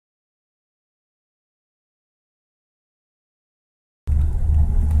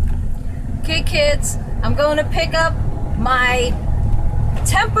kids, I'm going to pick up my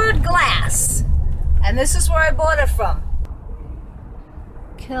tempered glass. And this is where I bought it from.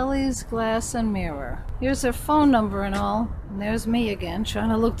 Kelly's Glass and Mirror. Here's her phone number and all. And there's me again, trying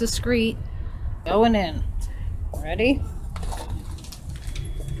to look discreet. Going in. Ready?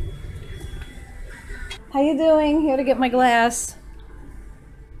 How you doing? Here to get my glass.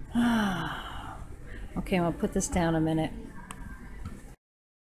 Okay, I'm gonna put this down a minute.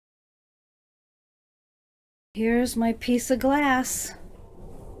 Here's my piece of glass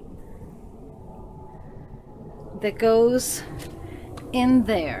that goes in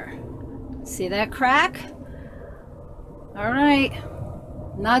there. See that crack? All right,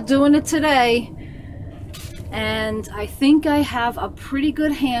 not doing it today. And I think I have a pretty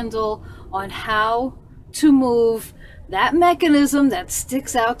good handle on how to move that mechanism that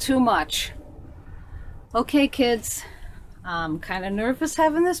sticks out too much. Okay, kids. I'm kind of nervous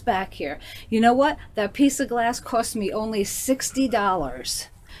having this back here. You know what? That piece of glass cost me only $60.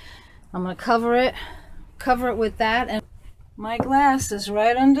 I'm gonna cover it with that, and my glass is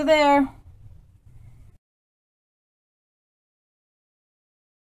right under there.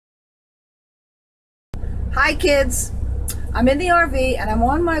 Hi kids, I'm in the RV and I'm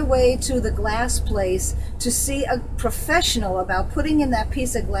on my way to the glass place to see a professional about putting in that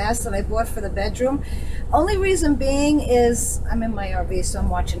piece of glass that I bought for the bedroom. Only reason being is, I'm in my RV so I'm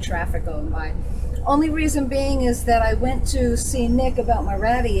watching traffic going by. Only reason being is that I went to see Nick about my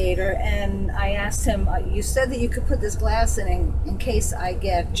radiator and I asked him, you said that you could put this glass in case I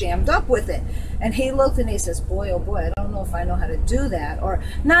get jammed up with it. And he looked and he says, boy, oh boy, I don't know if I know how to do that. Or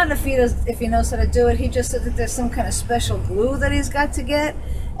not if he knows how to do it. He just said that there's some kind of special glue that he's got to get.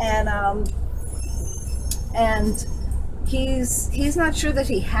 And he's not sure that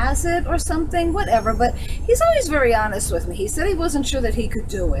he has it or something, whatever, but he's always very honest with me. He said he wasn't sure that he could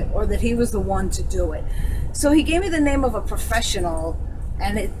do it or that he was the one to do it. So he gave me the name of a professional,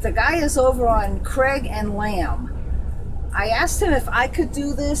 and the guy is over on Craig and Lamb. I asked him if I could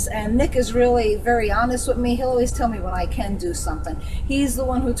do this, and Nick is really very honest with me. He'll always tell me when I can do something. He's the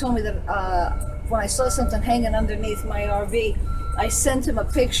one who told me that when I saw something hanging underneath my RV, I sent him a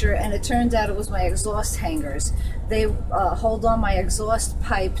picture, and it turned out it was my exhaust hangers. They hold on my exhaust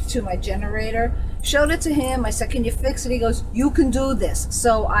pipe to my generator. Showed it to him. I said, can you fix it? He goes, you can do this.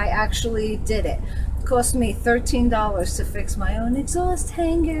 So I actually did it. It cost me $13 to fix my own exhaust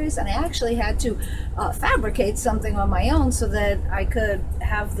hangers, and I actually had to fabricate something on my own so that I could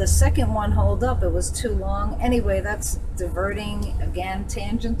have the second one hold up. It was too long. Anyway, that's diverting, again,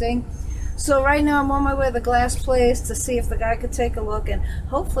 tangenting. So right now I'm on my way to the glass place to see if the guy could take a look and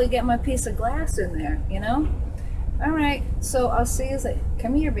hopefully get my piece of glass in there, you know? All right, so I'll see you later.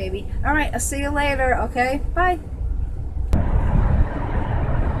 Come here, baby. All right, I'll see you later, okay? Bye.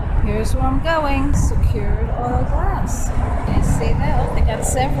 Here's where I'm going, secured auto glass. You see that? Oh, they got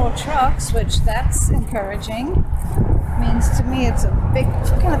several trucks, which that's encouraging. Means to me it's a big,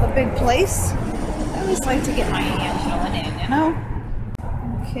 kind of a big place. I always like to get my hand going in, you know?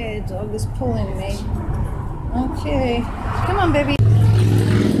 Okay, dog is pulling me. Okay, come on, baby.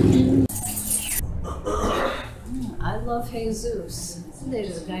 I love Jesus.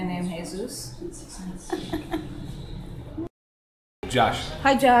 There's a guy named Jesus. Josh.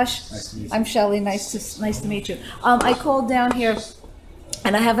 Hi, Josh. Nice to meet you. I'm Shelley. Nice to meet you. I called down here,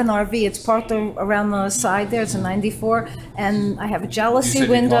 and I have an RV. It's parked around the side there. It's a 94, and I have a Jalousie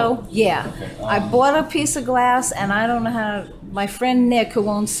window. Yeah. Okay. I bought a piece of glass, and I don't know how. My friend Nick, who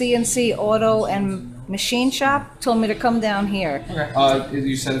owns CNC Auto and Machine Shop, told me to come down here. Okay.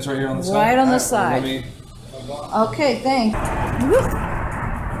 You said it's right here on the side? Right on the side. Okay, thanks.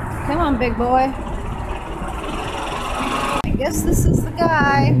 Come on, big boy. I guess this is the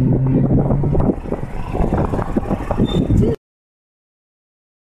guy.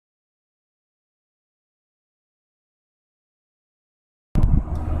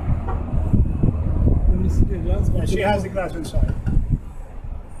 Yeah, she has the glass inside.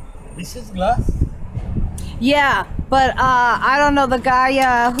 This is glass? Yeah, but I don't know. The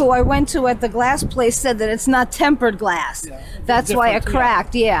guy who I went to at the glass place said that it's not tempered glass. Yeah, that's why it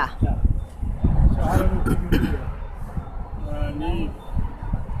cracked, yeah. So how do we do that?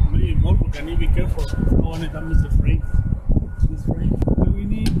 Can you be careful? I want to damage the frame. This frame. We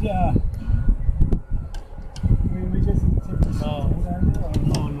need we just no.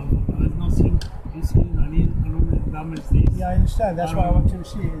 There's no sink. I don't damage these. Yeah, I understand. That's why I want to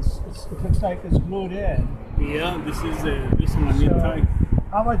see. It looks like it's glued in. Yeah, this is I need time.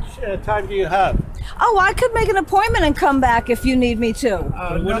 How much time do you have? Oh, I could make an appointment and come back if you need me to.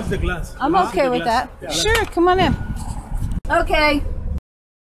 What is the glass? I'm okay with that. Yeah. Sure, come on in. Okay.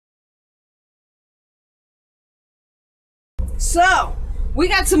 So, we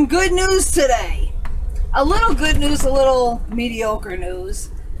got some good news today. A little good news, a little mediocre news.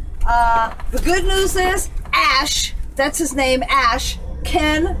 The good news is Ash, that's his name, Ash,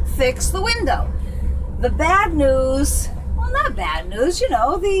 can fix the window. The bad news, well, not bad news, you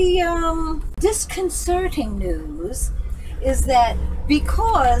know, the disconcerting news is that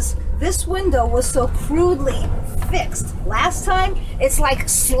because this window was so crudely fixed last time, it's like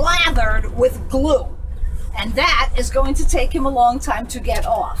slathered with glue. And that is going to take him a long time to get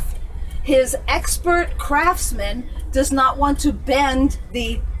off. His expert craftsman does not want to bend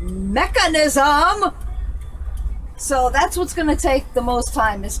the mechanism. So that's what's going to take the most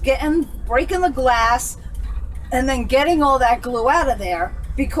time, is breaking the glass and then getting all that glue out of there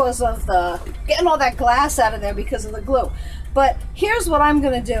because of getting all that glass out of there because of the glue. But here's what I'm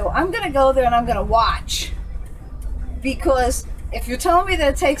going to do. I'm going to go there and I'm going to watch, because if you're telling me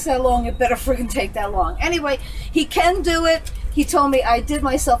that it takes that long, it better freaking take that long. Anyway, he can do it. He told me I did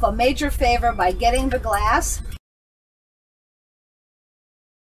myself a major favor by getting the glass.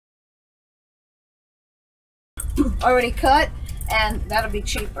 Already cut, and that'll be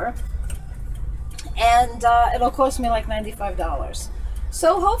cheaper. And it'll cost me like $95.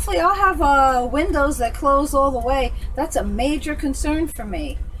 So hopefully I'll have windows that close all the way. That's a major concern for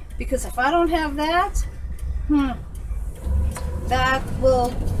me, because if I don't have that, that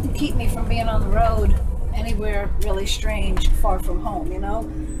will keep me from being on the road anywhere really strange, far from home, you know?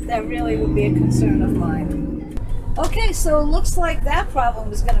 That really would be a concern of mine. Okay, so it looks like that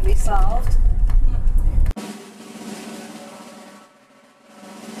problem is going to be solved.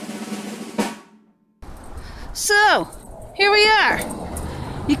 So, here we are.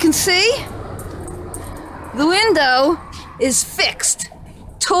 You can see the window is fixed,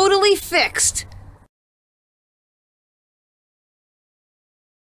 totally fixed.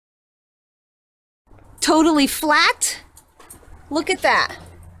 Totally flat. Look at that.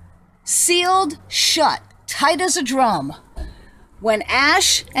 Sealed shut, tight as a drum. When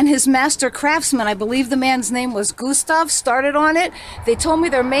Ash and his master craftsman, I believe the man's name was Gustav, started on it, they told me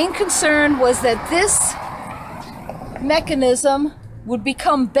their main concern was that this mechanism would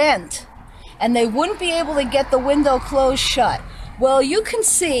become bent and they wouldn't be able to get the window closed shut. Well, you can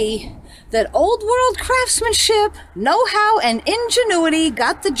see that old world craftsmanship, know-how, and ingenuity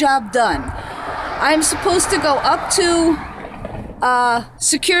got the job done. I'm supposed to go up to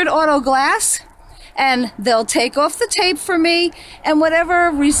secured auto glass, and they'll take off the tape for me, and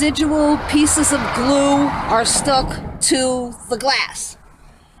whatever residual pieces of glue are stuck to the glass.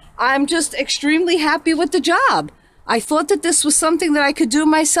 I'm just extremely happy with the job. I thought that this was something that I could do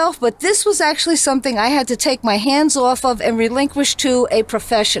myself, but this was actually something I had to take my hands off of and relinquish to a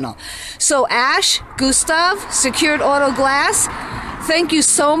professional. So Ash, Gustav, Secured Auto Glass, thank you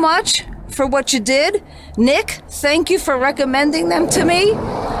so much for what you did. Nick, thank you for recommending them to me.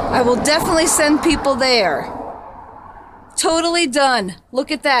 I will definitely send people there. Totally done. Look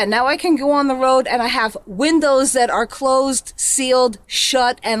at that. Now I can go on the road and I have windows that are closed, sealed,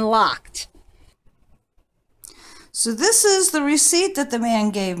 shut, and locked. So this is the receipt that the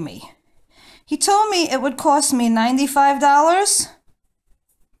man gave me. He told me it would cost me $95.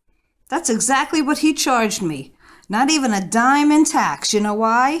 That's exactly what he charged me. Not even a dime in tax. You know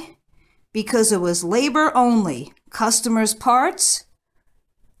why? Because it was labor only. Customers' parts.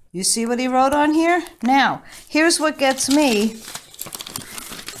 You see what he wrote on here? Now, here's what gets me,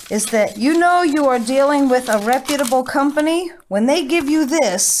 is that you know you are dealing with a reputable company when they give you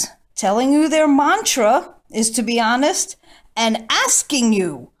this, telling you their mantra is to be honest, and asking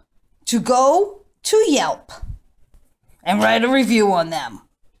you to go to Yelp and write a review on them.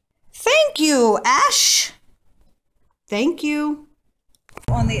 Thank you, Ash. Thank you.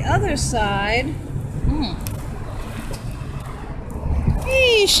 On the other side,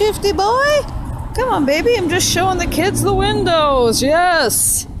 hey, shifty boy. Come on, baby. I'm just showing the kids the windows.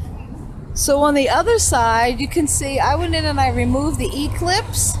 Yes. So on the other side, you can see I went in and I removed the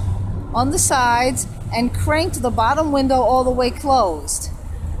E-clips on the sides and cranked the bottom window all the way closed.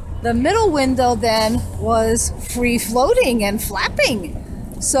 The middle window then was free floating and flapping.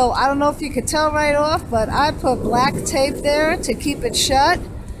 So I don't know if you could tell right off, but I put black tape there to keep it shut.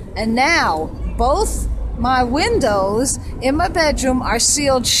 And now both my windows in my bedroom are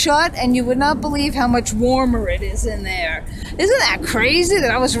sealed shut, and you would not believe how much warmer it is in there. Isn't that crazy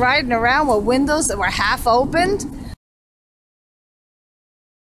that I was riding around with windows that were half opened?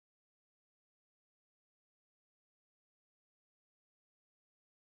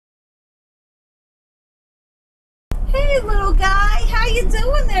 Hey, little guy, how you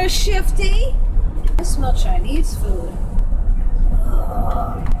doing there, Shifty? I smell Chinese food.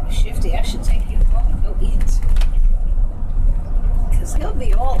 Oh, Shifty, I should take you home and go eat. because he'll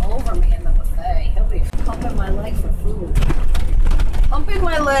be all over me in the buffet. He'll be pumping my leg for food. Pumping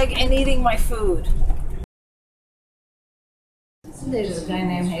my leg and eating my food. There's a guy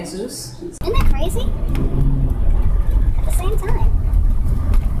named Jesus. Isn't that crazy? At the same time.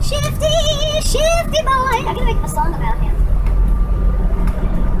 Shifty, shifty boy. I'm gonna make a song about him.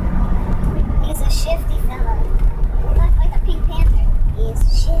 He's a shifty fella. Like the Pink Panther. He's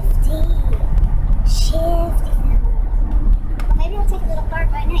shifty. Shifty fella. Well, maybe I'll take a little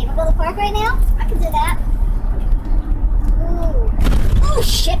park right now. You wanna go to the park right now? I can do that. Ooh. Oh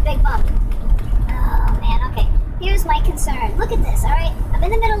shit, big bump. Oh man, okay. Here's my concern. Look at this, alright? I'm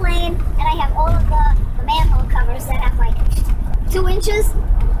in the middle lane, and I have all of the manhole covers that have like 2 inches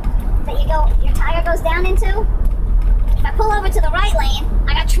that your tire goes down into. If I pull over to the right lane,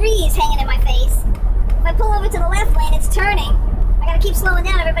 I got trees hanging in my face. If I pull over to the left lane, it's turning. I gotta keep slowing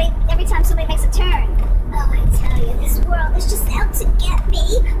down every time somebody makes a turn. Oh, I tell you, this world is just out to get me.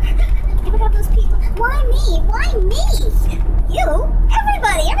 Look at those people. Why me? Why me? You?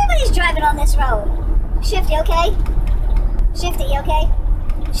 Everybody's driving on this road. Shifty, okay? Shifty, you okay?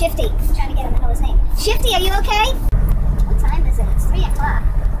 Shifty. I'm trying to get him to know his name. Shifty, are you okay? What time is it? It's 3 o'clock.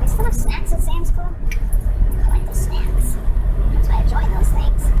 They still have snacks at Sam's Club? I like those snacks. That's why I join those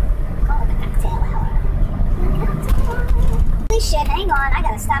things. Call it the cocktail hour. Holy shit, hang on. I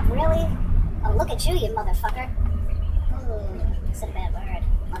gotta stop, really? Oh, look at you, you motherfucker. Ooh, I said a bad word.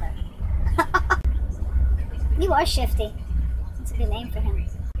 Mother. You are Shifty. That's a good name for him.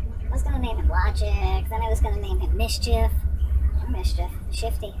 I was gonna name him Logic, then I was gonna name him Mischief. Or Mischief.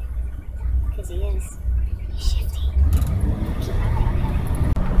 Shifty. Because he is. He's shifty. Keep my eye on him.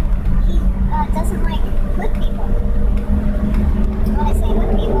 He doesn't like hood people. When I say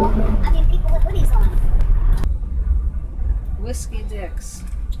hood people, I mean people with hoodies on. Whiskey Dicks.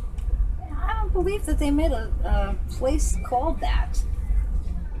 I don't believe that they made a place called that.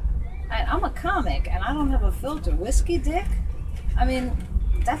 I'm a comic and I don't have a filter. Whiskey Dick? I mean,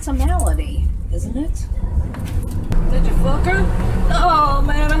 that's a malady, isn't it? Did you fuck her? Oh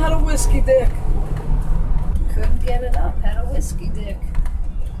man, I had a whiskey dick. Couldn't get it up, had a whiskey dick.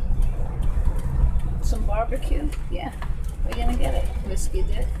 Some barbecue? Yeah, we're gonna get it. Whiskey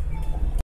dick.